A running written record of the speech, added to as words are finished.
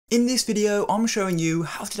In this video, I'm showing you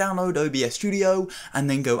how to download OBS Studio and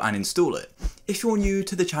then go and install it. If you're new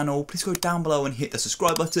to the channel, please go down below and hit the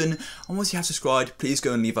subscribe button, and once you have subscribed, please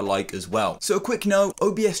go and leave a like as well. So a quick note,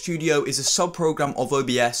 OBS Studio is a sub-program of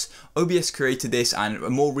OBS. OBS created this, and a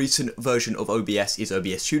more recent version of OBS is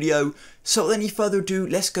OBS Studio. So without any further ado,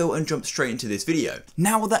 let's go and jump straight into this video.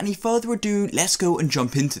 Now without any further ado, let's go and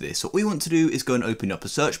jump into this. What we want to do is go and open up a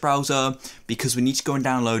search browser, because we need to go and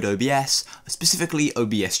download OBS, specifically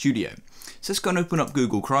OBS Studio. So let's go and open up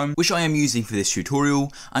Google Chrome, which I am using for this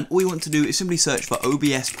tutorial, and all you want to do is simply search for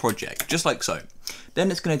OBS Project, just like so. Then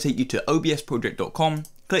it's going to take you to obsproject.com,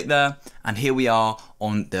 click there, and here we are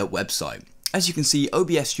on the website. As you can see,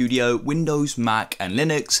 OBS Studio, Windows, Mac and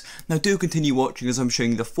Linux. Now do continue watching as I'm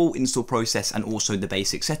showing you the full install process and also the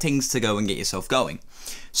basic settings to go and get yourself going.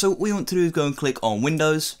 So what we want to do is go and click on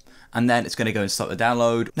Windows, and then it's going to go and start the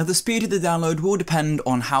download. Now the speed of the download will depend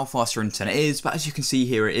on how fast your internet is, but as you can see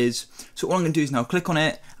here it is. So what I'm going to do is now click on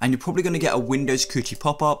it, and you're probably going to get a Windows security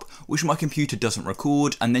pop-up, which my computer doesn't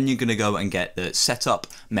record, and then you're going to go and get the setup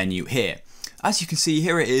menu here. As you can see,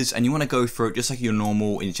 here it is, and you want to go through it just like your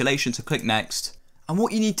normal installation, so click next. And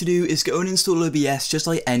what you need to do is go and install OBS just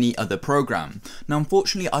like any other program. Now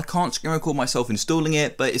unfortunately I can't screen record myself installing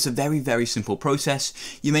it, but it's a very simple process.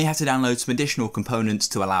 You may have to download some additional components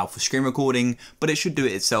to allow for screen recording, but it should do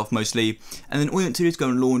it itself mostly. And then all you want to do is go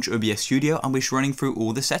and launch OBS Studio, and we're just running through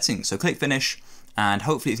all the settings. So click finish, and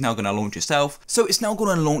hopefully it's now going to launch itself. So it's now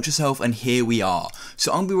going to launch itself, and here we are.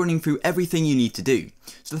 So I'm going to be running through everything you need to do.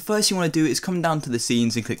 So the first thing you want to do is come down to the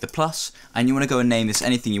scenes and click the plus, and you want to go and name this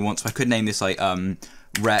anything you want. So I could name this like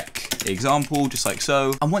rec example, just like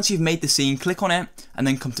so. And once you've made the scene, click on it and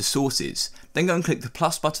then come to sources. Then go and click the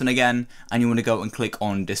plus button again, and you want to go and click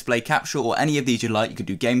on display capture or any of these you like. You could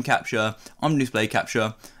do game capture, on display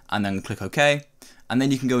capture, and then click OK. And then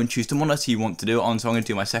you can go and choose the monitor you want to do it on. So I'm going to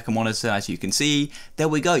do my second monitor. As you can see, there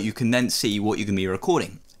we go. You can then see what you're going to be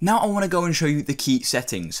recording. Now I want to go and show you the key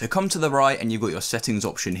settings. So come to the right and you've got your settings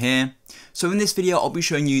option here. So in this video, I'll be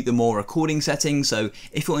showing you the more recording settings. So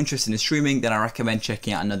if you're interested in streaming, then I recommend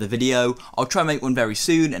checking out another video. I'll try and make one very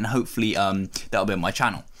soon, and hopefully that'll be on my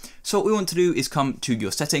channel. So what we want to do is come to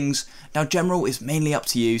your settings. Now general is mainly up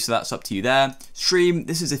to you, so that's up to you there. Stream,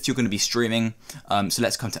 this is if you're going to be streaming. So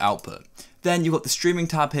let's come to output. Then you've got the streaming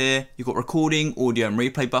tab here, you've got recording, audio and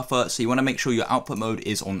replay buffer, so you want to make sure your output mode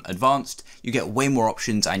is on advanced. You get way more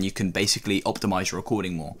options, and you can basically optimize your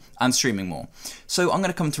recording more and streaming more. So I'm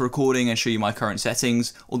going to come to recording and show you my current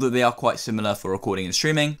settings, although they are quite similar for recording and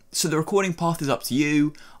streaming. So the recording path is up to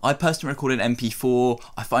you. I personally record in MP4,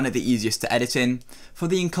 I find it the easiest to edit in. For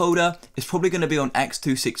the encoder, it's probably going to be on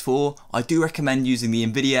X264. I do recommend using the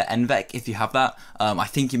NVIDIA NVEC if you have that. I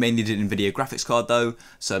think you may need an NVIDIA graphics card though,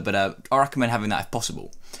 so I recommend having that if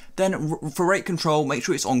possible. Then for rate control, make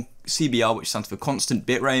sure it's on CBR, which stands for constant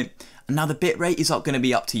bitrate. And now the bitrate is going to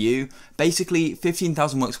be up to you. Basically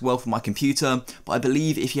 15,000 works well for my computer, but I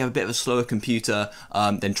believe if you have a bit of a slower computer,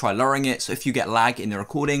 then try lowering it. So if you get lag in the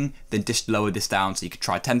recording, then just lower this down. So you could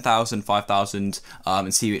try 10,000, 5,000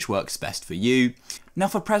 and see which works best for you. Now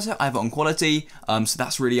for preset, I have it on quality, so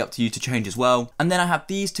that's really up to you to change as well. And then I have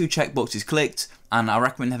these two checkboxes clicked, and I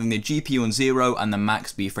recommend having the GPU on 0 and the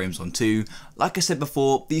max B-frames on 2. Like I said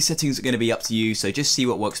before, these settings are going to be up to you, so just see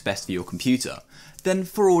what works best for your computer. Then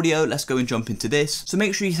for audio, let's go and jump into this. So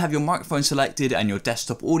make sure you have your microphone selected and your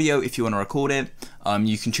desktop audio if you want to record it.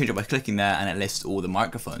 You can change it by clicking there, and it lists all the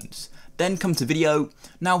microphones. Then come to video.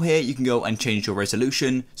 Now here you can go and change your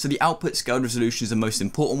resolution. So the output scaled resolution is the most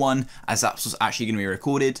important one, as that's what's actually going to be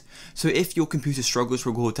recorded. So if your computer struggles to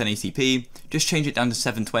record 1080p, just change it down to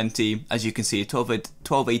 720. As you can see,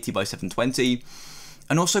 1280 by 720.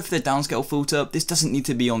 And also for the downscale filter, this doesn't need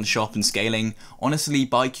to be on sharpen scaling. Honestly,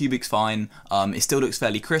 bicubic's fine. It still looks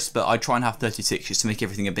fairly crisp, but I try and have 36 just to make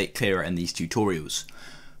everything a bit clearer in these tutorials.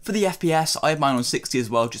 For the FPS, I have mine on 60 as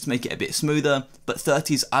well, just to make it a bit smoother, but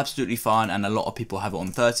 30 is absolutely fine, and a lot of people have it on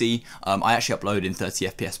 30. I actually upload in 30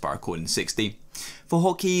 FPS, but I record in 60. For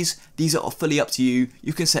hotkeys, these are fully up to you.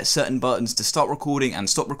 You can set certain buttons to start recording and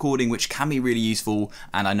stop recording, which can be really useful,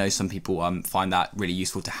 and I know some people find that really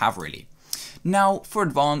useful to have really. Now for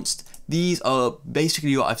advanced, these are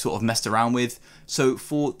basically what I've sort of messed around with. So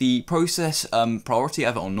for the process priority, I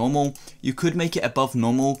have it on normal. You could make it above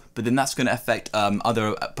normal, but then that's going to affect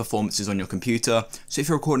other performances on your computer. So if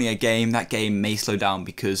you're recording a game, that game may slow down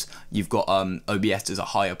because you've got OBS as a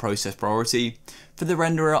higher process priority. For the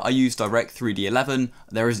renderer, I use Direct 3D11.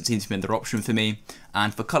 There isn't seem to be another option for me.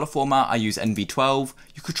 And for color format, I use NV12.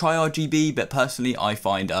 You could try RGB, but personally I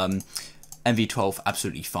find NV12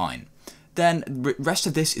 absolutely fine. then the rest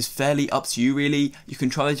of this is fairly up to you really. You can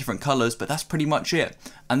try the different colors, but that's pretty much it.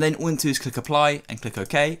 And then all you want to do is click apply and click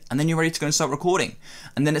OK, and then you're ready to go and start recording.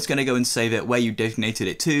 And then it's going to go and save it where you designated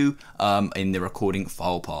it to in the recording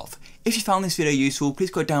file path. If you found this video useful,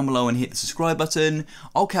 please go down below and hit the subscribe button.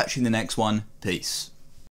 I'll catch you in the next one. Peace.